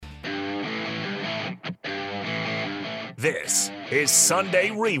This is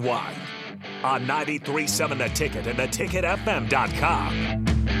Sunday Rewind on 93.7 The Ticket and theticketfm.com.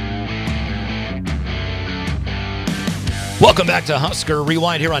 Welcome back to Husker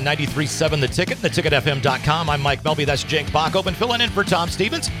Rewind here on 93.7 The Ticket and theticketfm.com. I'm Mike Melby. That's Jake Bachhoven filling in for Tom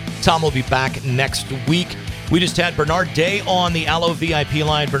Stevens. Tom will be back next week. We just had Bernard Day on the Allo VIP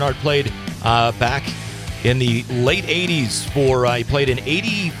line. Bernard played back in the late 80s he played in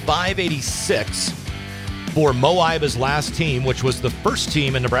 85, 86 for Moiba's last team, which was the first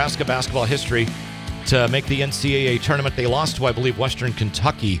team in Nebraska basketball history to make the NCAA tournament. They lost to, I believe, Western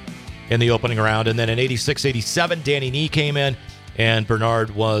Kentucky in the opening round. And then in 86, 87, Danny Nee came in, and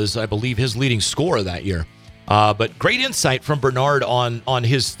Bernard was, I believe, his leading scorer that year. But great insight from Bernard on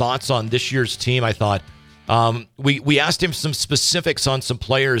his thoughts on this year's team, I thought. We asked him some specifics on some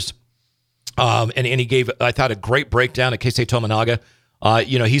players, and he gave, I thought, a great breakdown of Keisei Tominaga.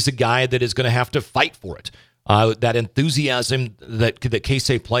 He's a guy that is going to have to fight for it. That enthusiasm that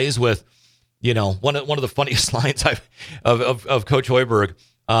Keisei plays with, one of the funniest lines of Coach Hoiberg.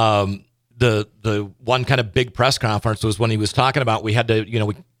 The one kind of big press conference was when he was talking about we had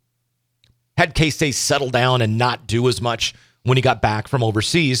had Keisei settle down and not do as much when he got back from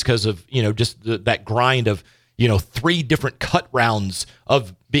overseas because of just that grind of 3 different cut rounds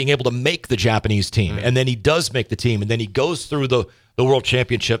of being able to make the Japanese team, and then he does make the team, and then he goes through the World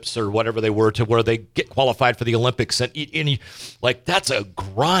Championships or whatever they were to where they get qualified for the Olympics, and he, that's a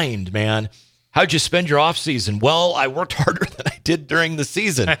grind, man. How'd you spend your off season? Well, I worked harder than I did during the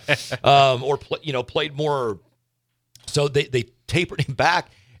season, played more. So they tapered him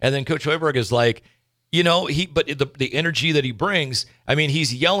back, and then Coach Hoiberg is like, but the energy that he brings, I mean,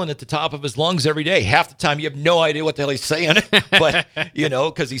 he's yelling at the top of his lungs every day. Half the time, you have no idea what the hell he's saying, but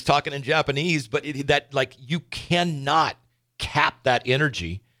because he's talking in Japanese. But you cannot cap that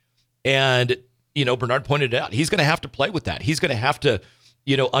energy, and Bernard pointed it out. He's going to have to play with that. He's going to have to,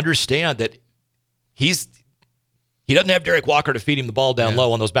 understand that he doesn't have Derek Walker to feed him the ball down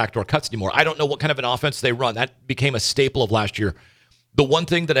low on those backdoor cuts anymore. I don't know what kind of an offense they run. That became a staple of last year. The one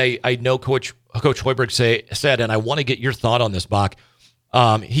thing that I know Coach Hoiberg said, and I want to get your thought on this, Bach.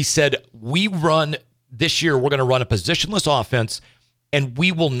 He said, this year, we're going to run a positionless offense, and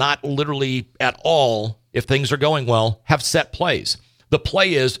we will not literally at all, if things are going well, have set plays. The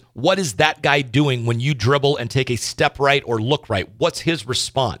play is, what is that guy doing when you dribble and take a step right or look right? What's his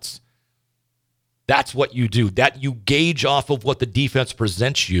response? That's what you do. That you gauge off of what the defense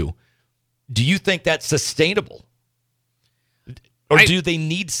presents you. Do you think that's sustainable? Or do they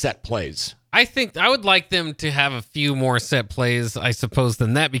need set plays? I think I would like them to have a few more set plays, I suppose,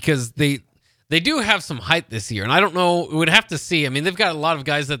 than that, because they do have some height this year. And I don't know, we would have to see. I mean, they've got a lot of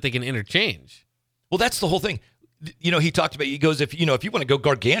guys that they can interchange. Well, that's the whole thing. He talked about, he goes, if you want to go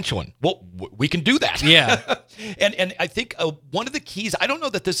gargantuan, well, we can do that. Yeah. and I think one of the keys, I don't know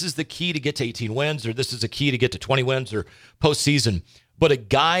that this is the key to get to 18 wins or this is a key to get to 20 wins or postseason, but a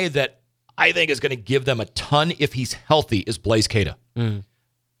guy that I think is going to give them a ton if he's healthy is Blaise Keita.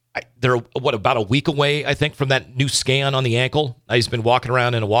 They're, about a week away, I think, from that new scan on the ankle. He's been walking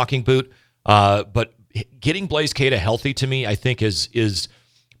around in a walking boot. But getting Blaise Keita healthy, to me, I think is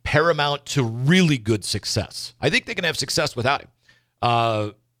paramount to really good success. I think they can have success without him.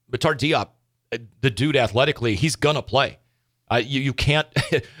 Matar Diop, the dude athletically, he's going to play. You can't.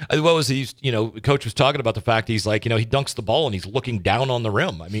 What was he? Coach was talking about the fact he's like, he dunks the ball and he's looking down on the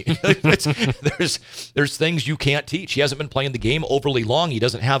rim. I mean, there's things you can't teach. He hasn't been playing the game overly long. He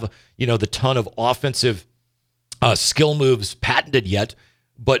doesn't have the ton of offensive skill moves patented yet.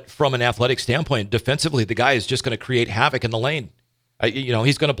 But from an athletic standpoint, defensively, the guy is just going to create havoc in the lane.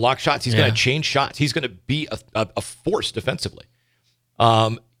 He's going to block shots. He's going to change shots. He's going to be a force defensively.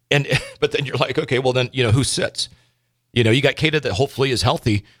 But then you're like, okay, well then who sits? You got Keita that hopefully is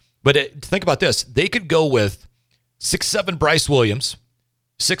healthy. But think about this. They could go with 6'7" Bryce Williams,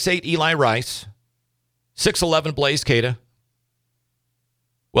 6'8" Eli Rice, 6'11" Blaise Keita.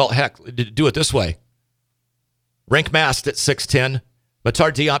 Well, heck, do it this way. Rank Mast at 6'10",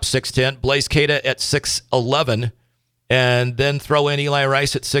 Matar Diop 6'10", Blaise Keita at 6'11", and then throw in Eli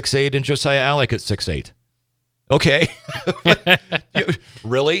Rice at 6'8" and Josiah Alec at 6'8". Okay.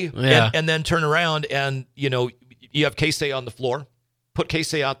 Really? Yeah. And then turn around and, you have Keisei on the floor. Put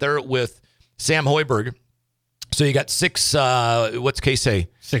Keisei out there with Sam Hoiberg. So you got what's Keisei?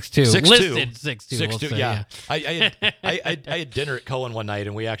 6'2". Listed 6'2". 6'2", yeah. I had dinner at Cohen one night,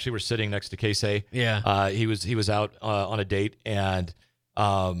 and we actually were sitting next to Keisei. Yeah. He was out on a date, and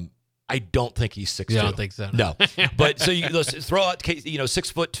I don't think he's 6'2". I don't think so. No. But so let's throw out 6'2"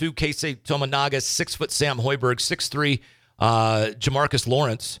 Keisei Tominaga, 6 foot Sam Hoiberg, 6'3" Jamarcus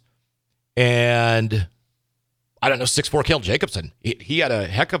Lawrence, and I don't know, 6'4" Cale Jacobson. He had a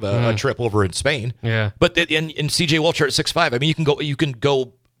heck of a trip over in Spain. Yeah. But in C.J. Wilcher at 6'5", I mean, you can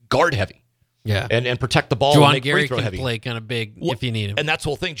go guard heavy. Yeah. And protect the ball Juwan and make Gary free throw can heavy. play kind of big if you need him. And that's the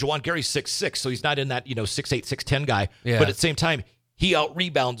whole thing. Juwan Gary's 6'6", so he's not in that 6'8", 6'10" guy. Yeah. But at the same time, he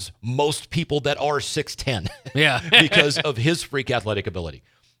out-rebounds most people that are 6'10". Yeah. because of his freak athletic ability.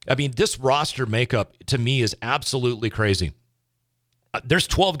 I mean, this roster makeup, to me, is absolutely crazy. There's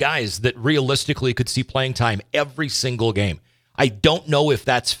 12 guys that realistically could see playing time every single game. I don't know if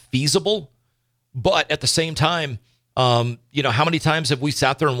that's feasible, but at the same time, how many times have we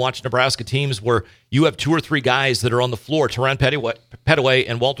sat there and watched Nebraska teams where you have 2 or 3 guys that are on the floor, Teron Petaway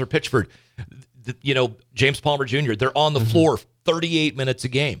and Walter Pitchford, James Palmer Jr., they're on the floor 38 minutes a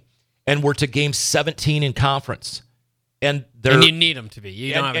game, and we're to game 17 in conference. And you need them to be.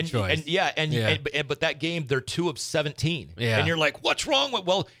 You don't have a choice. But that game, they're 2 of 17. Yeah. And you're like, what's wrong with?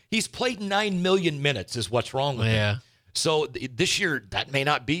 Well, he's played 9 million minutes is what's wrong with him. So this year, that may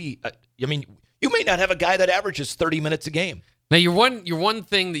not be. You may not have a guy that averages 30 minutes a game. Now, your one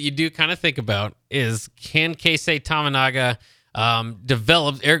thing that you do kind of think about is, can Keisei Tamanaga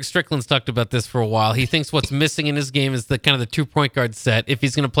develop? Eric Strickland's talked about this for a while. He thinks what's missing in his game is the 2-point guard set if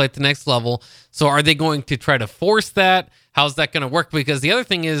he's going to play at the next level. So are they going to try to force that? How's that going to work? Because the other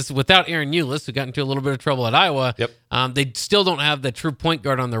thing is, without Aaron Eulis, who got into a little bit of trouble at Iowa, they still don't have the true point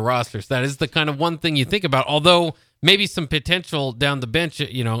guard on their roster. So that is the kind of one thing you think about, although maybe some potential down the bench,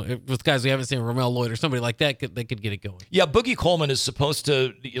 with guys we haven't seen, Ramel Lloyd or somebody like that, they could get it going. Yeah, Boogie Coleman is supposed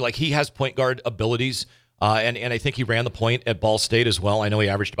to, he has point guard abilities, and I think he ran the point at Ball State as well. I know he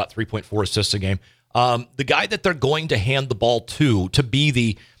averaged about 3.4 assists a game. The guy that they're going to hand the ball to be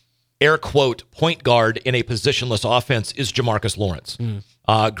the air quote point guard in a positionless offense is Jamarcus Lawrence.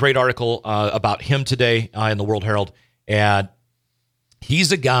 Great article about him today in the World Herald, and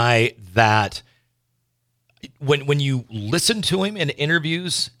he's a guy that when you listen to him in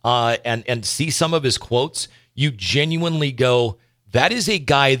interviews and see some of his quotes, you genuinely go, that is a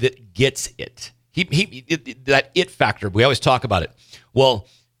guy that gets it. That it factor, we always talk about it. Well,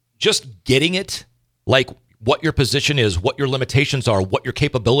 just getting it, like what your position is, what your limitations are, what your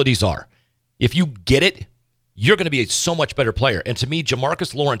capabilities are. If you get it, you're going to be a so much better player. And to me,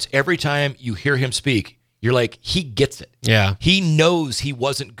 Jamarcus Lawrence, every time you hear him speak, you're like, he gets it. Yeah. He knows he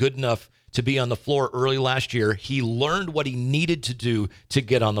wasn't good enough to be on the floor early last year. He learned what he needed to do to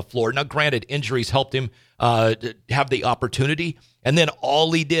get on the floor. Now, granted, injuries helped him have the opportunity, and then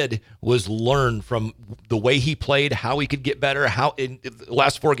all he did was learn from the way he played, how he could get better, how in the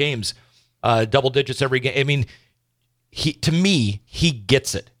last 4 games, double digits every game. I mean, to me, he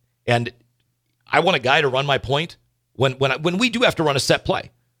gets it. And I want a guy to run my point when we do have to run a set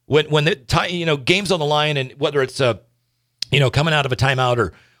play. When the game's on the line, and whether it's coming out of a timeout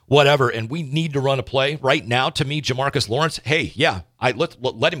or whatever, and we need to run a play right now. To me, Jamarcus Lawrence,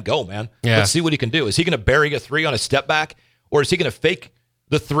 let him go, man. Yeah. Let's see what he can do. Is he going to bury a 3 on a step back, or is he going to fake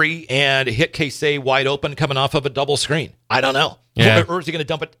the 3 and hit Keisei wide open coming off of a double screen? I don't know. Yeah. Or is he going to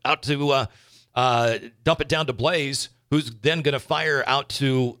dump it down to Blaze, who's then going to fire out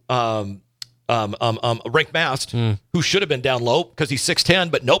to Rick Mast, who should have been down low because he's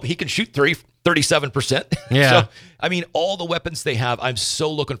 6'10", but nope, he can shoot 37%. Yeah. So, I mean, all the weapons they have, I'm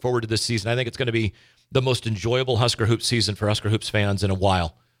so looking forward to this season. I think it's going to be the most enjoyable Husker Hoops season for Husker Hoops fans in a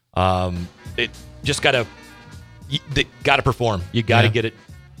while. It just got to perform. You got to get it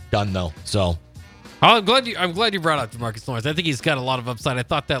done, though. So. I'm glad you brought up Jamarcus Lawrence. I think he's got a lot of upside. I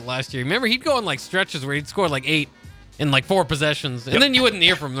thought that last year. Remember, he'd go on stretches where he'd score 8 in 4 possessions, and then you wouldn't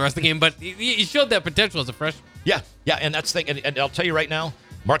hear from him the rest of the game. But he showed that potential as a freshman. Yeah, and that's the thing. And I'll tell you right now,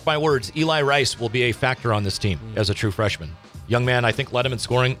 mark my words, Eli Rice will be a factor on this team as a true freshman. Young man, I think, led him in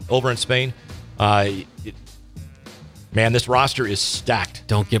scoring over in Spain. Man, this roster is stacked.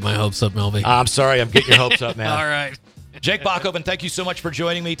 Don't get my hopes up, Melby. I'm sorry, I'm getting your hopes up, man. All right. Jake Bachhoven, thank you so much for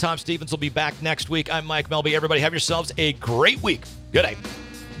joining me. Tom Stevens will be back next week. I'm Mike Melby. Everybody have yourselves a great week. Good night.